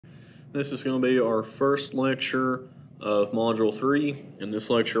This is going to be our first lecture of Module 3. In this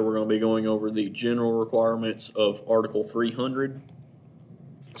lecture, we're going to be going over the general requirements of Article 300.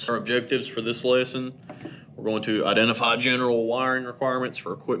 So our objectives for this lesson, we're going to identify general wiring requirements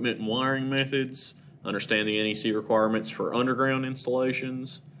for equipment and wiring methods, understand the NEC requirements for underground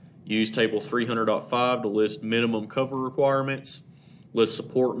installations, use Table 300.5 to list minimum cover requirements, list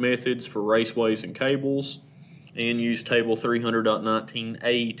support methods for raceways and cables, and use Table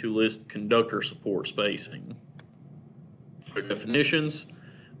 300.19a to list conductor support spacing. For definitions,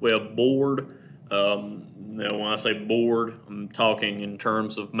 we have bored. Now, when I say bored, I'm talking in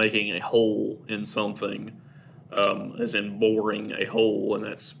terms of making a hole in something, as in boring a hole, and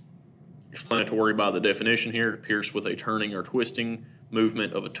that's explanatory by the definition here, to pierce with a turning or twisting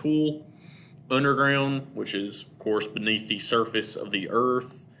movement of a tool. Underground, which is, of course, beneath the surface of the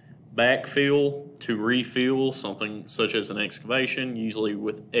earth. Backfill, to refill something such as an excavation, usually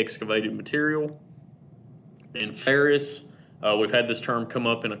with excavated material. And ferrous, we've had this term come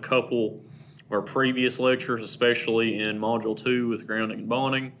up in a couple of our previous lectures, especially in Module 2 with grounding and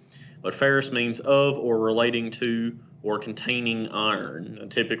bonding. But ferrous means of or relating to or containing iron. And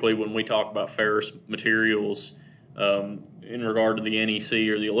typically when we talk about ferrous materials in regard to the NEC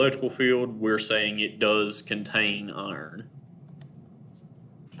or the electrical field, we're saying it does contain iron.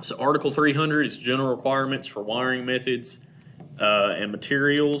 So Article 300 is general requirements for wiring methods and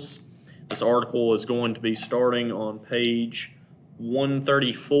materials. This article is going to be starting on page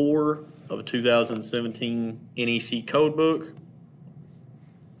 134 of a 2017 NEC codebook.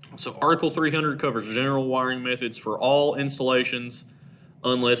 So Article 300 covers general wiring methods for all installations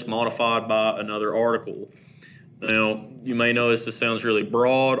unless modified by another article. Now, you may notice this sounds really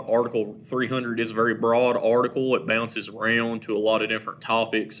broad. Article 300 is a very broad article. It bounces around to a lot of different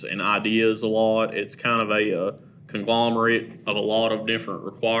topics and ideas a lot. It's kind of a conglomerate of a lot of different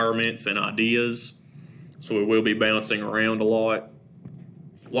requirements and ideas, so we will be bouncing around a lot.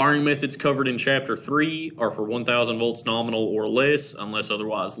 Wiring methods covered in Chapter 3 are for 1,000 volts nominal or less, unless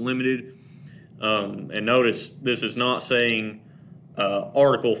otherwise limited. And notice this is not saying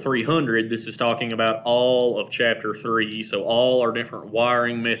Article 300, this is talking about all of Chapter 3, so all our different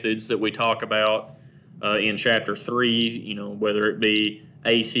wiring methods that we talk about in Chapter 3, whether it be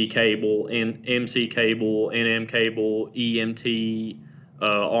AC cable, MC cable, NM cable, EMT,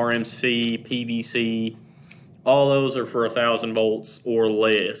 RMC, PVC, all those are for 1,000 volts or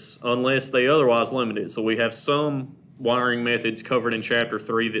less, unless they otherwise limited. So we have some wiring methods covered in Chapter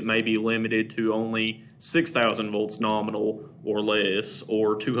 3 that may be limited to only 6,000 volts nominal or less,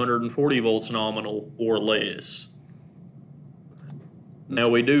 or 240 volts nominal or less. Now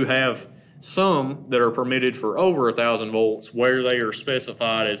we do have some that are permitted for over 1,000 volts where they are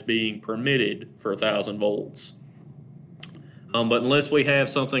specified as being permitted for 1,000 volts. But unless we have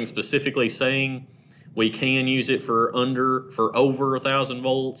something specifically saying we can use it for over 1,000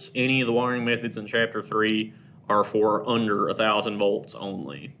 volts, any of the wiring methods in Chapter 3 are for under 1,000 volts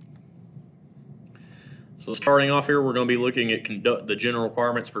only. So starting off here, we're going to be looking at the general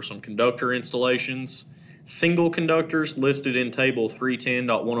requirements for some conductor installations. Single conductors listed in Table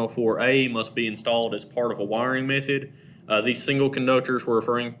 310.104a must be installed as part of a wiring method. These single conductors we're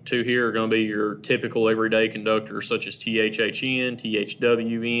referring to here are going to be your typical everyday conductors such as THHN,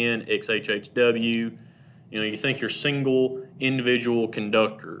 THWN, XHHW. You think your single individual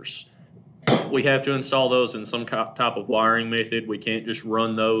conductors. We have to install those in some type of wiring method. We can't just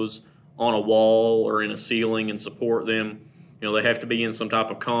run those on a wall or in a ceiling and support them. They have to be in some type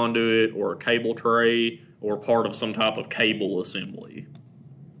of conduit or a cable tray or part of some type of cable assembly.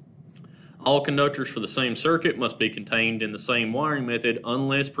 All conductors for the same circuit must be contained in the same wiring method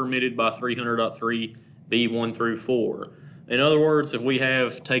unless permitted by 300.3b1 through 4. In other words, if we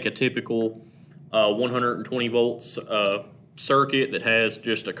take a typical 120 volts circuit that has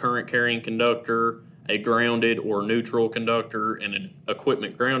just a current carrying conductor, a grounded or neutral conductor, and an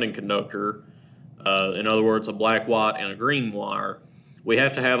equipment grounding conductor, in other words, a black, white, and a green wire, we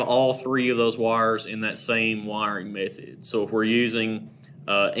have to have all three of those wires in that same wiring method. So if we're using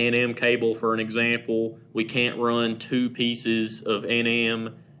NM cable, for an example, we can't run two pieces of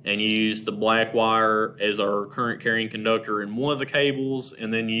NM and use the black wire as our current carrying conductor in one of the cables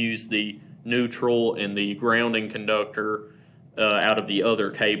and then use the neutral and the grounding conductor out of the other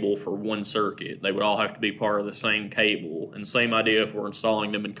cable for one circuit. They would all have to be part of the same cable. And same idea if we're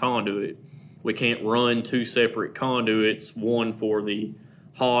installing them in conduit. We can't run two separate conduits, one for the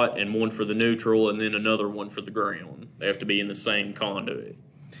hot and one for the neutral and then another one for the ground. They have to be in the same conduit.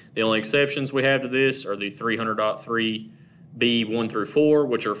 The only exceptions we have to this are the 300.3b1 through 4,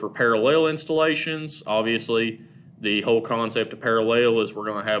 which are for parallel installations. Obviously, The whole concept of parallel is we're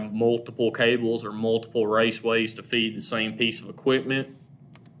going to have multiple cables or multiple raceways to feed the same piece of equipment.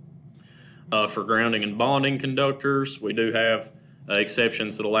 For grounding and bonding conductors, we do have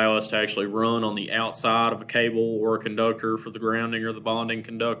exceptions that allow us to actually run on the outside of a cable or a conductor for the grounding or the bonding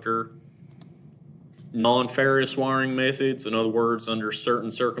conductor. Non-ferrous wiring methods, in other words, under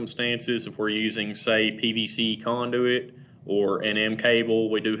certain circumstances, if we're using, say, PVC conduit or an M cable,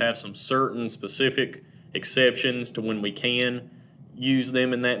 we do have some certain specific exceptions to when we can use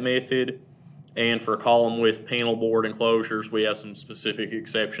them in that method. And for column width panel board enclosures, we have some specific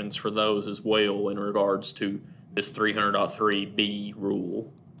exceptions for those as well in regards to this 300.3b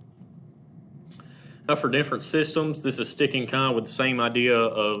rule. Now for different systems, this is sticking kind of with the same idea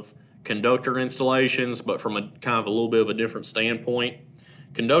of conductor installations, but from a kind of a little bit of a different standpoint.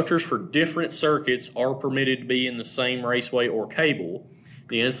 Conductors for different circuits are permitted to be in the same raceway or cable.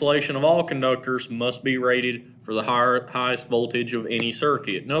 The installation of all conductors must be rated for the highest voltage of any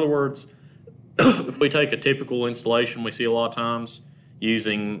circuit. In other words, if we take a typical installation we see a lot of times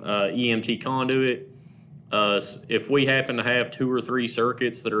using EMT conduit, if we happen to have 2 or 3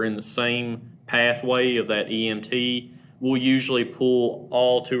 circuits that are in the same pathway of that EMT, we'll usually pull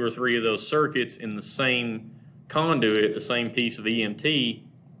all 2 or 3 of those circuits in the same conduit, the same piece of EMT,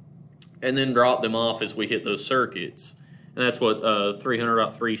 and then drop them off as we hit those circuits. And that's what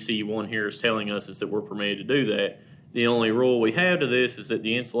 300.3C1 here is telling us, is that we're permitted to do that. The only rule we have to this is that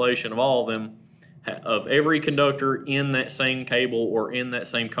the installation of all of them, of every conductor in that same cable or in that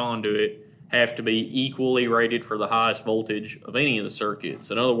same conduit, have to be equally rated for the highest voltage of any of the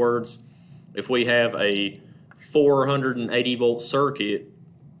circuits. In other words, if we have a 480 volt circuit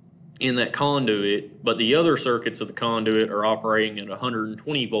in that conduit, but the other circuits of the conduit are operating at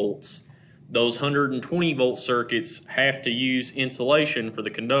 120 volts, those 120 volt circuits have to use insulation for the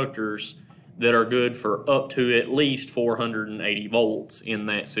conductors that are good for up to at least 480 volts in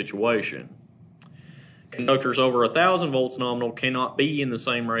that situation. Conductors over 1,000 volts nominal cannot be in the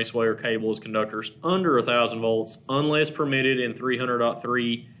same raceway or cable as conductors under 1,000 volts unless permitted in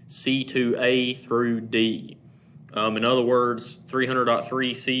 300.3 C2A through D. In other words,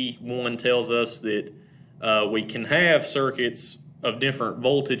 300.3 C1 tells us that we can have circuits of different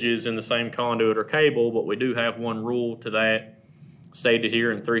voltages in the same conduit or cable, but we do have one rule to that stated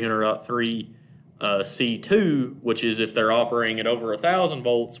here in 300.3 C2, which is if they're operating at over 1,000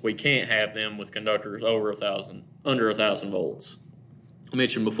 volts, we can't have them with conductors under 1,000 volts. I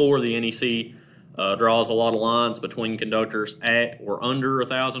mentioned before the NEC draws a lot of lines between conductors at or under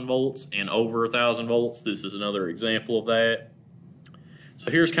 1,000 volts and over 1,000 volts. This is another example of that. So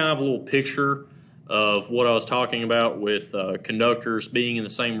here's kind of a little picture of what I was talking about with conductors being in the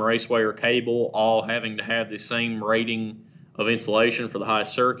same raceway or cable, all having to have the same rating of insulation for the high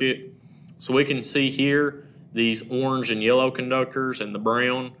circuit. So we can see here these orange and yellow conductors and the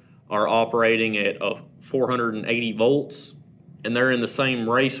brown are operating at 480 volts, and they're in the same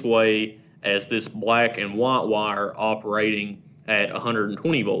raceway as this black and white wire operating at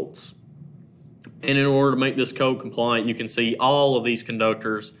 120 volts. And in order to make this code compliant, you can see all of these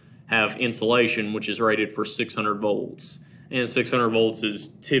conductors have insulation which is rated for 600 volts. And 600 volts is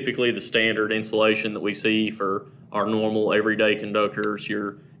typically the standard insulation that we see for our normal everyday conductors,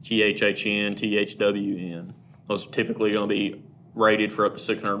 your THHN, THWN. Those are typically going to be rated for up to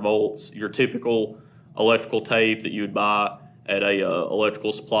 600 volts. Your typical electrical tape that you would buy at a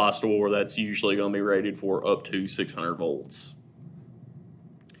electrical supply store, that's usually going to be rated for up to 600 volts.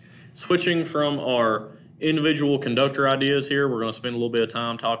 Switching from our individual conductor ideas here, we're going to spend a little bit of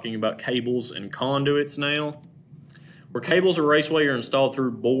time talking about cables and conduits now. Where cables or raceway are installed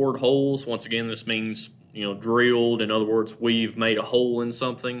through bored holes, once again this means drilled. In other words, we've made a hole in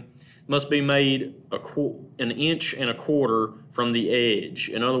something. It must be made an inch and a quarter from the edge.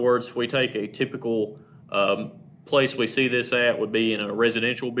 In other words, if we take a typical place we see this at would be in a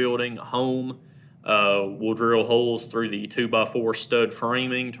residential building, a home. We'll drill holes through the 2x4 stud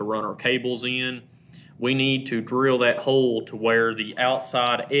framing to run our cables in. We need to drill that hole to where the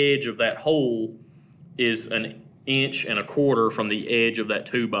outside edge of that hole is an inch and a quarter from the edge of that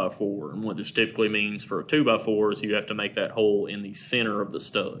 2x4. And what this typically means for a 2x4 is you have to make that hole in the center of the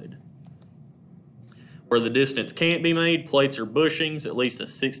stud. Where the distance can't be made, plates or bushings at least a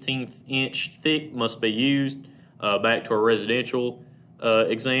 1/16 inch thick must be used. Back to a residential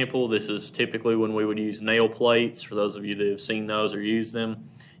example, this is typically when we would use nail plates, for those of you that have seen those or used them.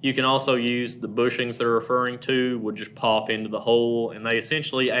 You can also use the bushings they're referring to, would just pop into the hole, and they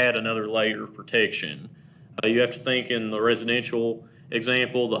essentially add another layer of protection. You have to think in the residential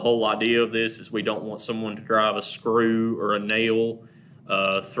example, the whole idea of this is we don't want someone to drive a screw or a nail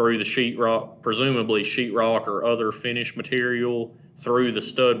through the sheetrock, presumably sheetrock or other finished material, through the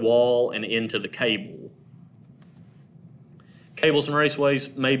stud wall and into the cable. Cables and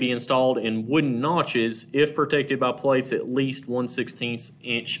raceways may be installed in wooden notches if protected by plates at least 1/16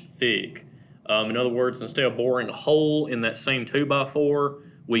 inch thick. In other words, instead of boring a hole in that same 2x4,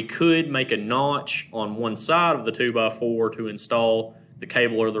 we could make a notch on one side of the 2x4 to install the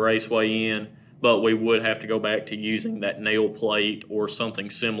cable or the raceway in, but we would have to go back to using that nail plate or something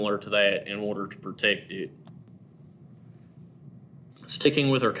similar to that in order to protect it. Sticking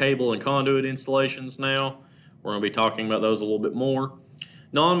with our cable and conduit installations now, we're going to be talking about those a little bit more.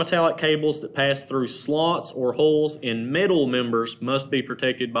 Non-metallic cables that pass through slots or holes in metal members must be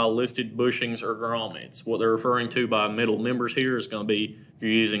protected by listed bushings or grommets. What they're referring to by metal members here is going to be if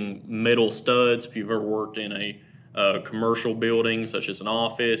you're using metal studs, if you've ever worked in a commercial building such as an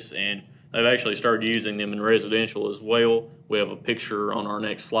office, and they've actually started using them in residential as well. We have a picture on our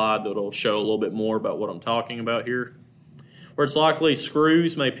next slide that will show a little bit more about what I'm talking about here. Where it's likely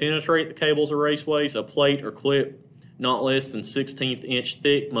screws may penetrate the cables or raceways, a plate or clip not less than 1/16 inch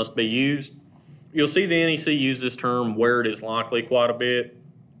thick must be used. You'll see the NEC use this term where it is likely quite a bit.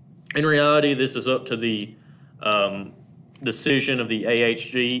 In reality, this is up to the decision of the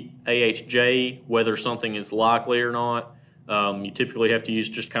AHJ whether something is likely or not. You typically have to use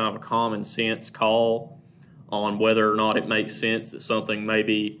just kind of a common sense call on whether or not it makes sense that something may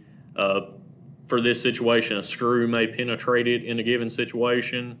be, for this situation, a screw may penetrate it in a given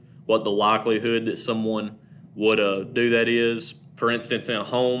situation, what the likelihood that someone would do that is. For instance, in a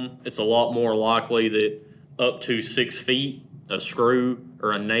home, it's a lot more likely that up to 6 feet, a screw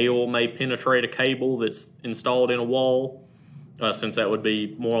or a nail may penetrate a cable that's installed in a wall, since that would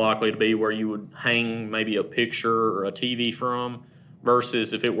be more likely to be where you would hang maybe a picture or a TV from,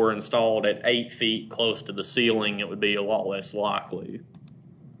 versus if it were installed at 8 feet close to the ceiling, it would be a lot less likely.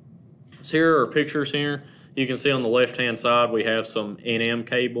 So here are pictures here. You can see on the left-hand side we have some NM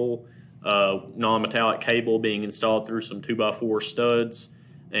cable, non-metallic cable being installed through some 2x4 studs,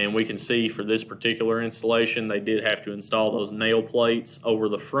 and we can see for this particular installation they did have to install those nail plates over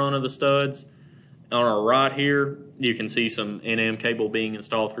the front of the studs. On our right here you can see some NM cable being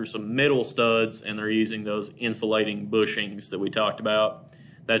installed through some metal studs, and they're using those insulating bushings that we talked about.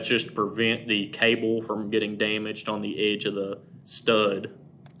 That's just to prevent the cable from getting damaged on the edge of the stud.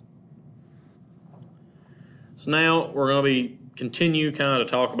 So now we're going to be continue kind of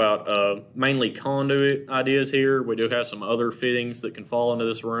to talk about mainly conduit ideas here. We do have some other fittings that can fall into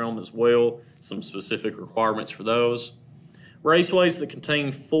this realm as well, some specific requirements for those. Raceways that contain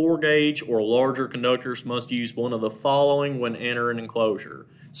 4-gauge or larger conductors must use one of the following when entering an enclosure.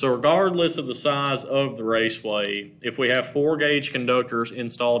 So regardless of the size of the raceway, if we have 4-gauge conductors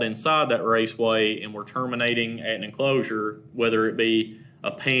installed inside that raceway and we're terminating at an enclosure, whether it be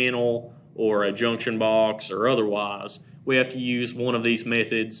a panel or a junction box or otherwise, we have to use one of these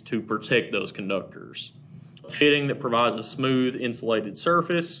methods to protect those conductors. A fitting that provides a smooth insulated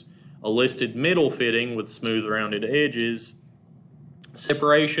surface, a listed middle fitting with smooth rounded edges,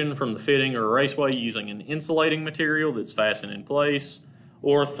 separation from the fitting or raceway using an insulating material that's fastened in place,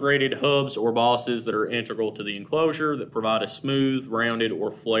 or threaded hubs or bosses that are integral to the enclosure that provide a smooth, rounded,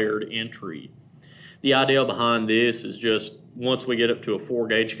 or flared entry. The idea behind this is just once we get up to a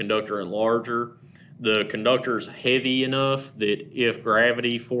 4-gauge conductor and larger, the conductor's heavy enough that if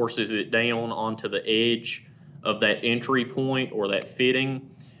gravity forces it down onto the edge of that entry point or that fitting,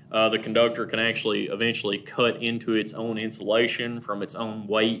 the conductor can actually eventually cut into its own insulation from its own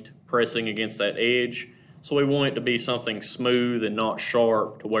weight pressing against that edge. So we want it to be something smooth and not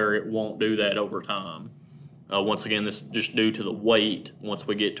sharp to where it won't do that over time. Once again, this is just due to the weight once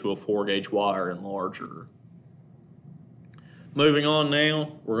we get to a 4-gauge wire and larger. Moving on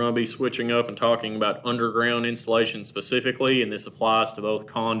now, we're going to be switching up and talking about underground installation specifically, and this applies to both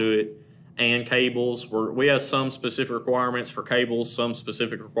conduit and cables. We have some specific requirements for cables, some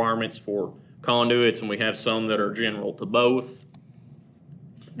specific requirements for conduits, and we have some that are general to both.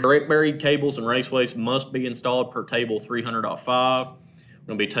 Direct buried cables and raceways must be installed per table 300.5.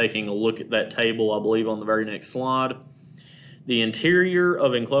 We're going to be taking a look at that table, I believe, on the very next slide. The interior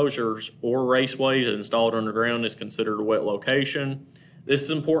of enclosures or raceways installed underground is considered a wet location. This is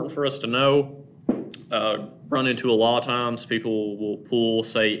important for us to know. Run into a lot of times people will pull,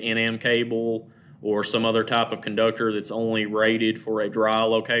 say, NM cable or some other type of conductor that's only rated for a dry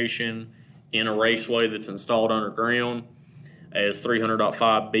location in a raceway that's installed underground. As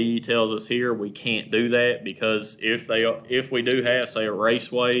 300.5b tells us here, we can't do that because if we do have, say, a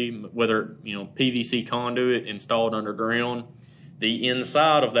raceway, whether PVC conduit installed underground, the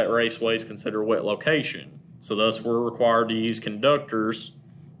inside of that raceway is considered a wet location. So thus we're required to use conductors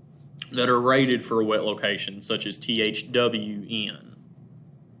that are rated for a wet location, such as THWN.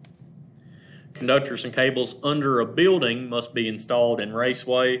 Conductors and cables under a building must be installed in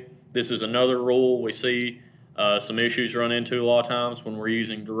raceway. This is another rule we see some issues run into a lot of times when we're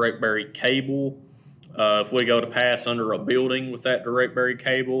using direct buried cable. If we go to pass under a building with that direct buried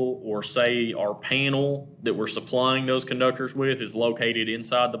cable, or say our panel that we're supplying those conductors with is located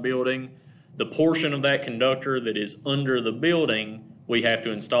inside the building, the portion of that conductor that is under the building we have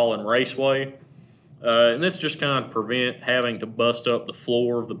to install in raceway. And this just kind of prevent having to bust up the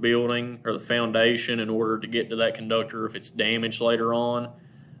floor of the building or the foundation in order to get to that conductor if it's damaged later on.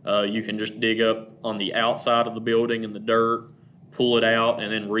 You can just dig up on the outside of the building in the dirt, pull it out,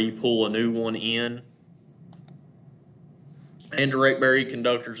 and then re-pull a new one in. And direct buried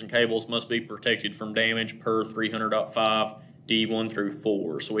conductors and cables must be protected from damage per 300.5 D1 through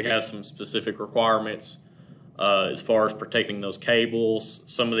 4. So we have some specific requirements as far as protecting those cables.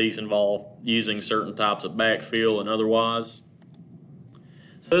 Some of these involve using certain types of backfill and otherwise.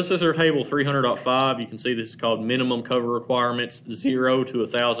 So this is our table 300.5. You can see this is called minimum cover requirements, 0 to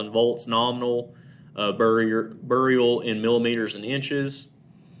 1,000 volts nominal, burial in millimeters and inches.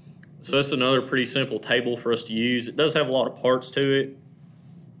 So that's another pretty simple table for us to use. It does have a lot of parts to it.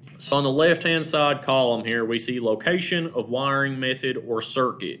 So on the left-hand side column here, we see location of wiring method or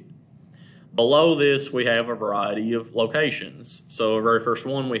circuit. Below this, we have a variety of locations. So the very first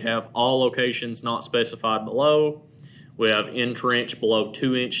one, we have all locations not specified below. We have in-trench below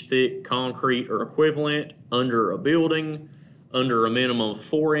 2-inch thick concrete or equivalent, under a building, under a minimum of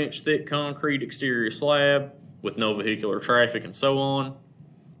 4-inch thick concrete exterior slab with no vehicular traffic, and so on.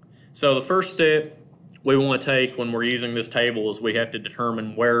 So the first step we want to take when we're using this table is we have to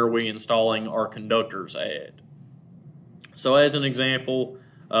determine where are we installing our conductors at. So as an example,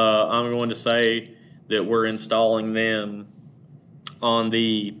 I'm going to say that we're installing them on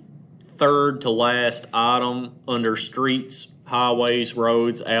the third to last item under streets, highways,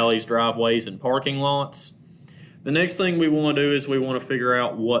 roads, alleys, driveways, and parking lots. The next thing we want to do is we want to figure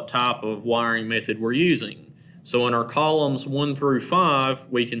out what type of wiring method we're using. So in our columns 1 through 5,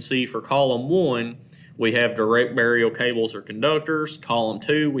 we can see for column 1, we have direct burial cables or conductors. Column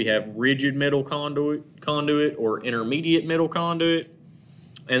 2, we have rigid metal conduit or intermediate metal conduit.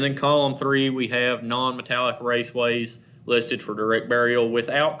 And then column 3, we have non-metallic raceways listed for direct burial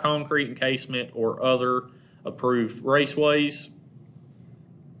without concrete encasement or other approved raceways.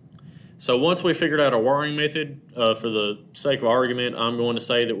 So once we figured out a wiring method, for the sake of argument, I'm going to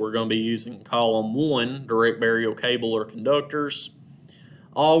say that we're going to be using column 1, direct burial cable or conductors.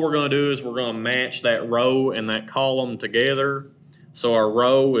 All we're going to do is we're going to match that row and that column together. So our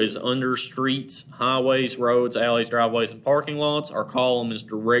row is under streets, highways, roads, alleys, driveways, and parking lots. Our column is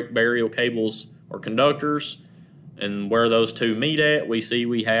direct burial cables or conductors. And where those two meet at, we see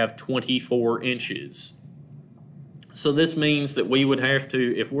we have 24 inches. So this means that we would have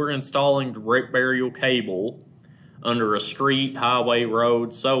to, if we're installing direct burial cable under a street, highway,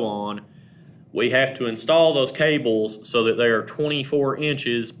 road, so on, we have to install those cables so that they are 24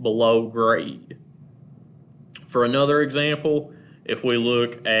 inches below grade. For another example, if we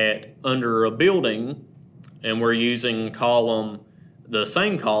look at under a building and we're using the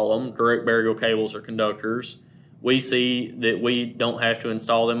same column, direct burial cables or conductors, we see that we don't have to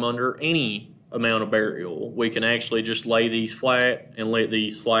install them under any amount of burial. We can actually just lay these flat and let the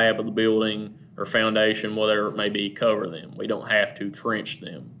slab of the building or foundation, whatever it may be, cover them. We don't have to trench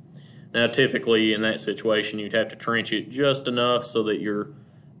them. Now typically in that situation you'd have to trench it just enough so that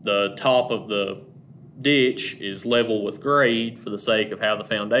the top of the ditch is level with grade for the sake of how the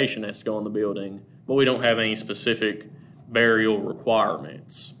foundation has to go on the building, but we don't have any specific burial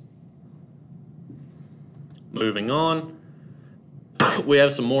requirements. Moving on, we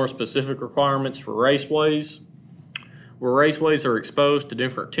have some more specific requirements for raceways. Where raceways are exposed to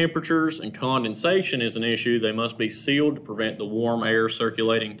different temperatures and condensation is an issue, they must be sealed to prevent the warm air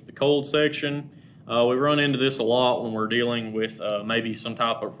circulating to the cold section. We run into this a lot when we're dealing with maybe some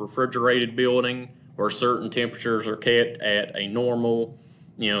type of refrigerated building where certain temperatures are kept at a normal,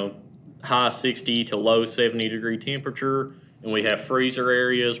 high 60 to low 70 degree temperature, and we have freezer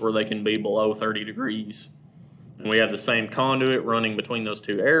areas where they can be below 30 degrees. And we have the same conduit running between those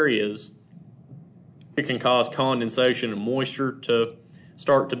two areas. It can cause condensation and moisture to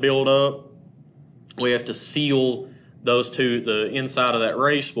start to build up. We have to seal those two, the inside of that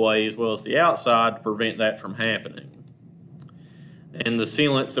raceway as well as the outside, to prevent that from happening. And the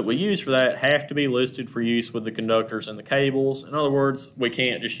sealants that we use for that have to be listed for use with the conductors and the cables. In other words, we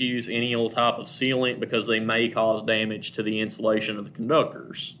can't just use any old type of sealant because they may cause damage to the insulation of the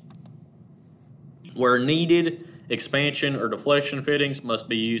conductors. Where needed, expansion or deflection fittings must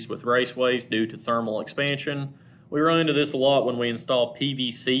be used with raceways due to thermal expansion. We run into this a lot when we install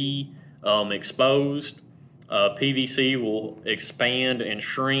PVC exposed. PVC will expand and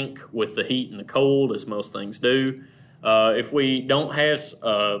shrink with the heat and the cold, as most things do. If we don't have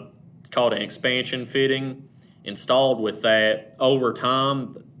it's called an expansion fitting installed with that, over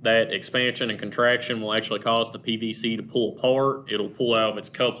time that expansion and contraction will actually cause the PVC to pull apart. It'll pull out of its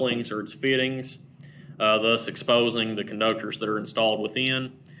couplings or its fittings, thus exposing the conductors that are installed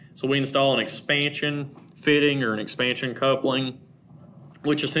within. So we install an expansion fitting or an expansion coupling,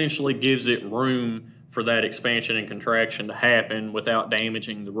 which essentially gives it room for that expansion and contraction to happen without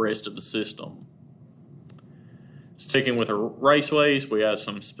damaging the rest of the system. Sticking with our raceways, we have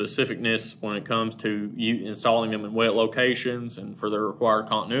some specificness when it comes to installing them in wet locations and for their required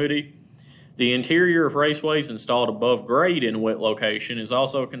continuity. The interior of raceways installed above grade in a wet location is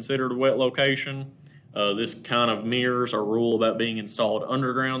also considered a wet location. This kind of mirrors our rule about being installed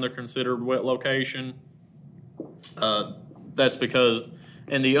underground. They're considered a wet location. That's because,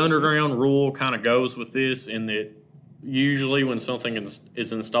 and the underground rule kind of goes with this in that usually when something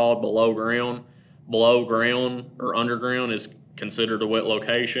is installed below ground or underground is considered a wet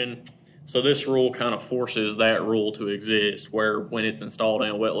location. So this rule kind of forces that rule to exist, where when it's installed in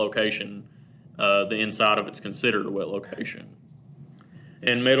a wet location, the inside of it's considered a wet location.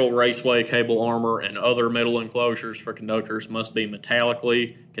 And metal raceway cable armor and other metal enclosures for conductors must be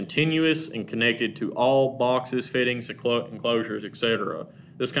metallically continuous and connected to all boxes, fittings, enclosures, etc.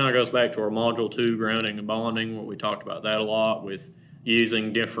 This kind of goes back to our Module 2 grounding and bonding, where we talked about that a lot with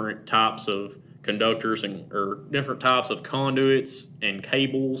using different types of conductors or different types of conduits and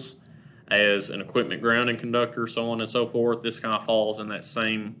cables as an equipment grounding conductor, so on and so forth. This kind of falls in that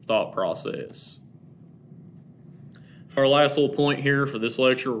same thought process. For our last little point here for this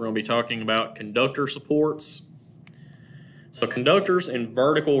lecture, we're going to be talking about conductor supports. So conductors in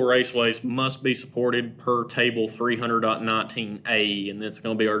vertical raceways must be supported per table 300.19a, and that's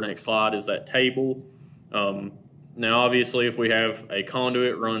going to be our next slide is that table. Now, obviously, if we have a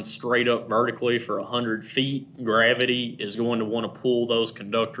conduit run straight up vertically for 100 feet, gravity is going to want to pull those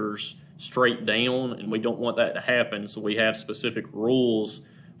conductors straight down, and we don't want that to happen, so we have specific rules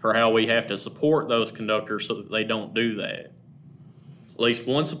for how we have to support those conductors so that they don't do that. At least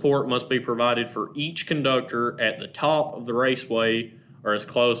one support must be provided for each conductor at the top of the raceway or as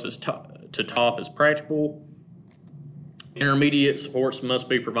close as to top as practical. Intermediate supports must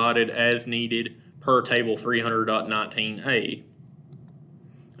be provided as needed per table 300.19a.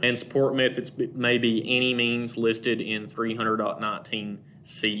 And support methods may be any means listed in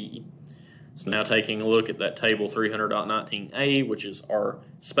 300.19c. So now taking a look at that table 300.19a, which is our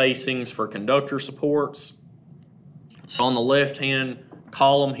spacings for conductor supports. So on the left-hand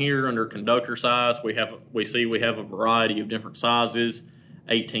column here under conductor size, we see we have a variety of different sizes,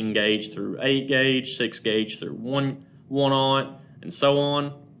 18 gauge through 8 gauge, 6 gauge through 1/0, and so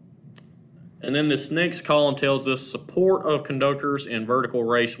on. And then this next column tells us support of conductors in vertical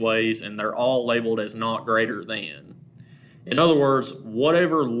raceways, and they're all labeled as not greater than. In other words,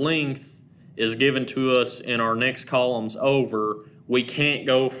 whatever length is given to us in our next columns over, we can't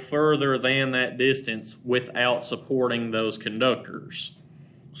go further than that distance without supporting those conductors.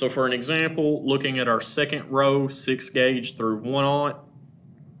 So for an example, looking at our second row, 6 gauge through 1/0,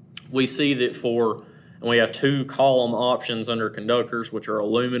 we see that and we have two column options under conductors, which are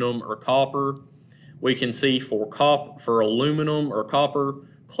aluminum or copper. We can see for aluminum or copper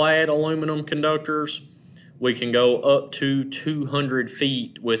clad aluminum conductors, we can go up to 200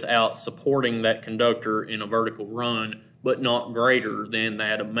 feet without supporting that conductor in a vertical run, but not greater than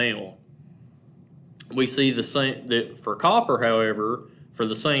that amount. We see the same that for copper, however, for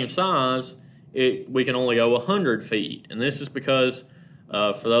the same size, we can only go 100 feet. And this is because,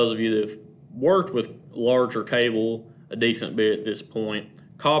 for those of you that have worked with larger cable a decent bit at this point,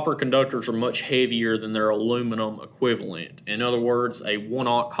 copper conductors are much heavier than their aluminum equivalent. In other words, a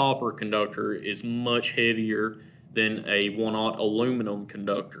 1/0 copper conductor is much heavier than a 1/0 aluminum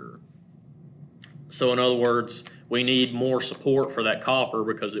conductor. So in other words, we need more support for that copper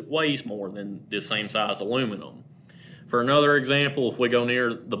because it weighs more than the same size aluminum. For another example, if we go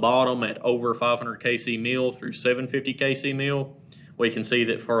near the bottom at over 500 kc mil through 750 kc mil, we can see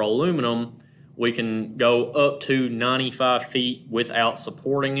that for aluminum, we can go up to 95 feet without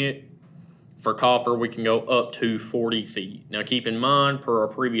supporting it. For copper, we can go up to 40 feet. Now keep in mind, per our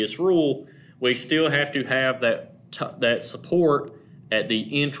previous rule, we still have to have that support at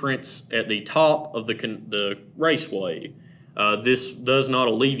the entrance, at the top of the raceway. This does not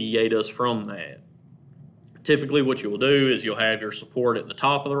alleviate us from that. Typically what you'll do is you'll have your support at the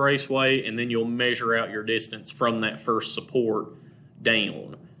top of the raceway, and then you'll measure out your distance from that first support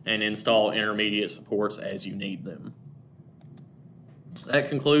down and install intermediate supports as you need them. That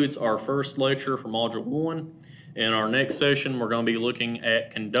concludes our first lecture for Module 1. In our next session, we're going to be looking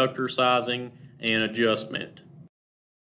at conductor sizing and adjustment.